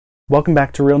Welcome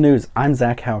back to Real News. I'm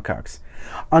Zach Halcox.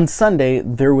 On Sunday,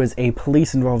 there was a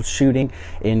police-involved shooting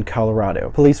in Colorado.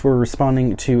 Police were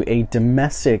responding to a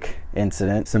domestic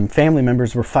incident. Some family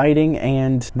members were fighting,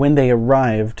 and when they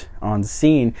arrived on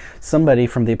scene, somebody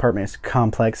from the apartment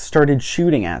complex started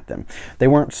shooting at them. They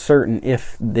weren't certain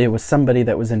if it was somebody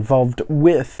that was involved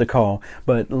with the call,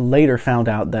 but later found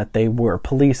out that they were.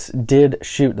 Police did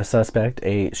shoot the suspect.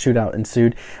 A shootout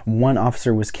ensued. One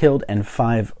officer was killed and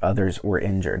 5 others were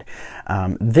injured.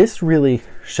 This really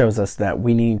shows us that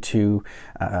we need to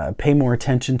pay more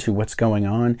attention to what's going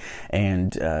on,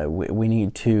 and we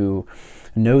need to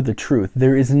know the truth.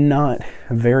 There is not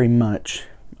very much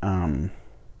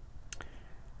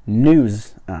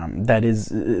news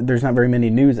there's not very many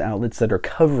news outlets that are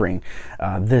covering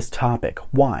this topic.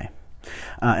 Why?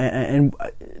 And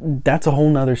that's a whole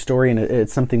nother story, and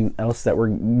it's something else that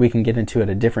we can get into at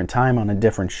a different time on a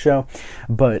different show.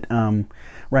 But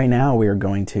right now we are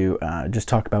going to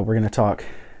we're going to talk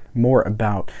more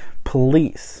about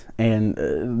police and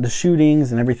the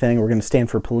shootings and everything. We're going to stand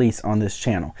for police on this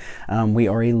channel. We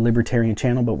are a libertarian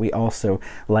channel, but we also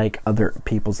like other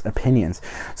people's opinions.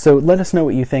 So let us know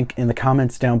what you think in the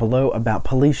comments down below about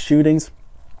police shootings,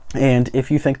 and if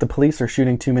you think the police are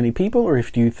shooting too many people, or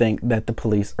if you think that the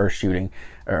police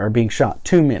are being shot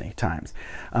too many times.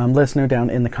 Let us know down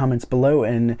in the comments below,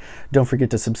 and don't forget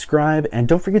to subscribe, and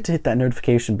don't forget to hit that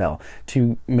notification bell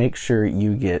to make sure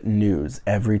you get news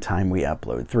every time we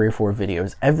upload 3 or 4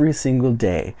 videos every single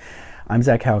day. I'm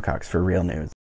Zach Halcox for Real News.